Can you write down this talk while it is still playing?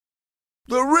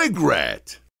The Rig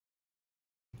Rat.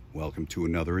 Welcome to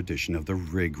another edition of the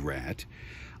Rig Rat,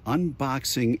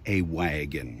 unboxing a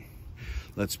wagon.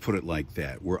 Let's put it like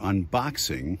that. We're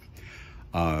unboxing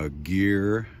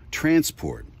gear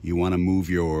transport. You want to move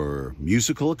your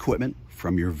musical equipment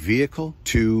from your vehicle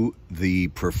to the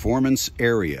performance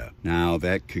area. Now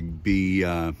that could be,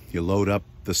 you load up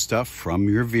the stuff from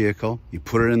your vehicle, you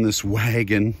put it in this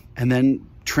wagon, and then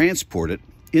transport it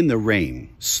in the rain,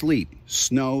 sleet,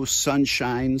 snow,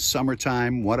 sunshine,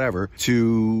 summertime, whatever,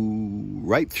 to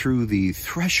right through the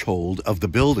threshold of the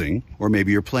building, or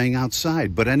maybe you're playing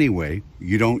outside. But anyway,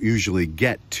 you don't usually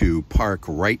get to park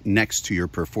right next to your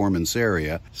performance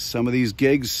area. Some of these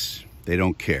gigs, they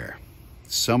don't care.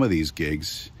 Some of these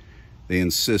gigs, they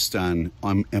insist on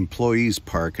employees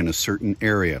park in a certain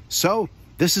area. So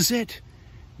this is it.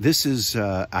 This is,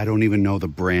 I don't even know the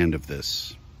brand of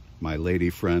this. My lady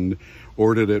friend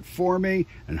ordered it for me,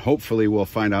 and hopefully we'll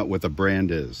find out what the brand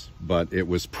is. But it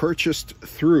was purchased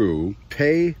through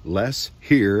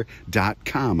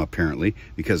paylesshere.com, apparently,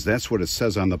 because that's what it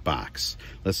says on the box.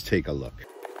 Let's take a look.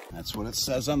 That's what it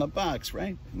says on the box,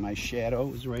 right? My shadow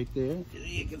is right there.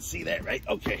 You can see that, right?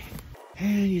 Okay.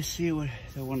 And you see what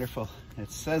the wonderful,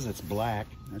 it says it's black.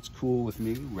 That's cool with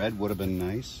me. Red would have been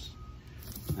nice.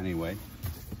 Anyway,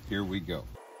 here we go.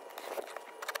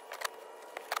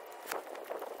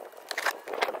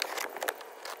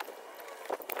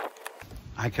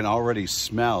 I can already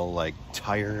smell like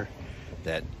tire,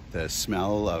 the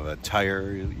smell of a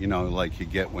tire, you know, like you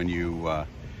get when you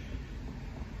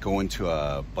go into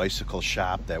a bicycle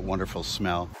shop, that wonderful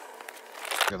smell.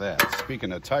 Look at that.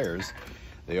 Speaking of tires,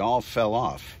 they all fell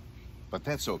off, but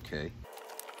that's okay.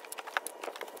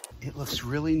 It looks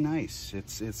really nice.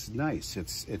 It's nice.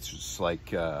 It's just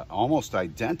like almost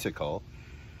identical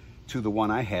to the one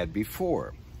I had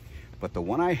before. But the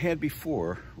one I had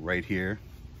before, right here,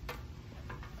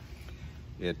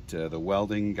 the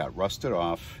welding got rusted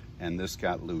off and this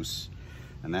got loose,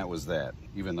 and that was that.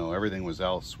 Even though everything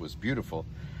else was beautiful,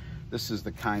 this is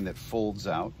the kind that folds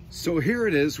out. So here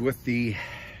it is with the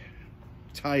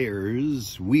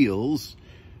tires, wheels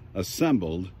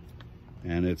assembled,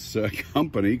 and it's a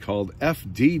company called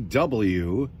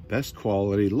FDW, best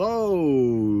quality,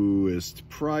 lowest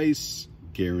price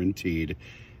guaranteed,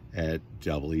 at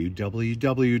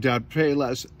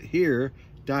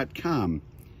www.paylesshere.com.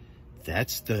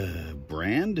 That's the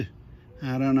brand?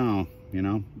 I don't know, you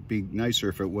know, be nicer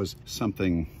if it was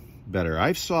something better.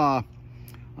 I saw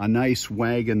a nice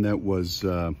wagon that was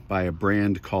by a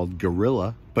brand called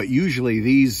Gorilla, but usually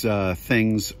these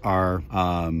things are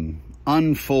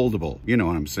unfoldable. You know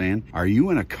what I'm saying? Are you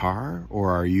in a car,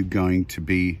 or are you going to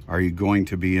be in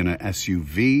a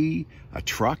SUV, a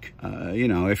truck? You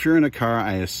know, if you're in a car,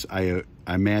 I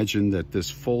imagine that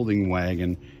this folding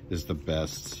wagon is the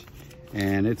best.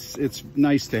 And it's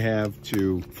nice to have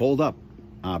to fold up,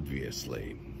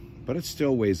 obviously, but it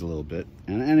still weighs a little bit.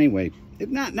 And anyway,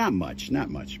 not much.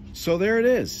 So there it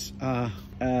is.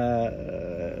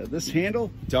 This handle,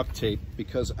 duct tape,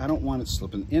 because I don't want it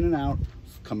slipping in and out,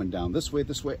 coming down this way.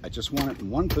 I just want it in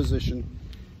one position.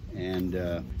 And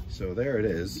so there it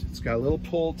is. It's got a little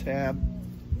pull tab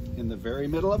in the very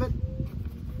middle of it.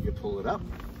 You pull it up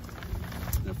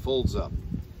and it folds up.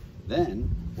 Then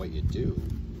what you do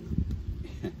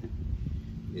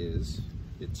is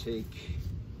you take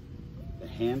the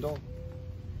handle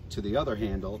to the other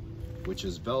handle, which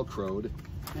is Velcroed,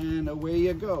 and away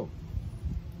you go.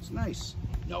 It's nice.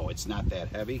 No, it's not that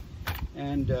heavy.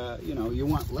 And you know, you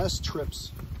want less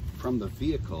trips from the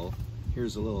vehicle.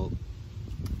 Here's a little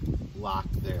lock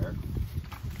there,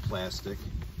 plastic.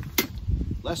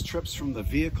 Less trips from the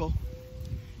vehicle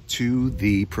to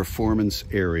the performance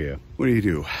area. What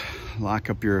do? Lock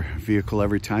up your vehicle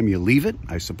every time you leave it?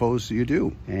 I suppose you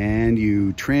do. And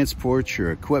you transport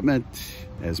your equipment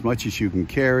as much as you can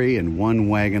carry in one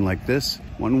wagon like this.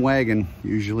 One wagon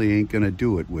usually ain't gonna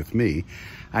do it with me.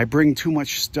 I bring too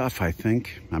much stuff, I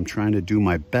think. I'm trying to do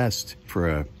my best for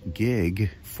a gig,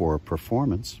 for a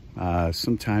performance.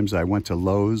 Sometimes I went to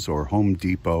Lowe's or Home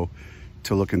Depot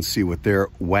to look and see what their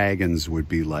wagons would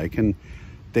be like, and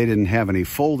they didn't have any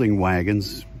folding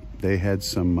wagons. They had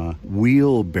some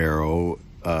wheelbarrow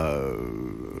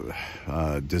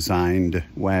designed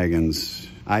wagons.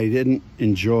 I didn't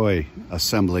enjoy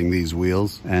assembling these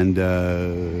wheels, and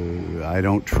I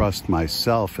don't trust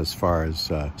myself as far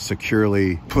as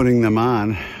securely putting them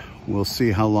on. We'll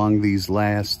see how long these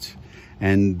last.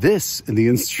 And the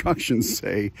instructions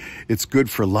say it's good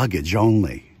for luggage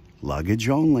only. Luggage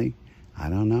only. I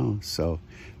don't know. So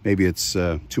maybe it's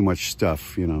too much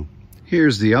stuff, you know.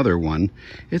 Here's the other one.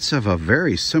 It's of a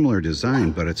very similar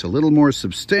design, but it's a little more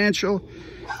substantial.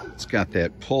 It's got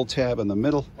that pull tab in the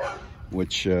middle,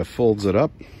 which folds it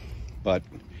up, but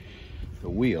the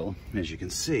wheel, as you can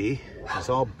see, is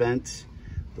all bent.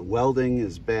 The welding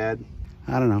is bad.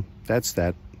 I don't know. That's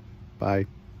that. Bye.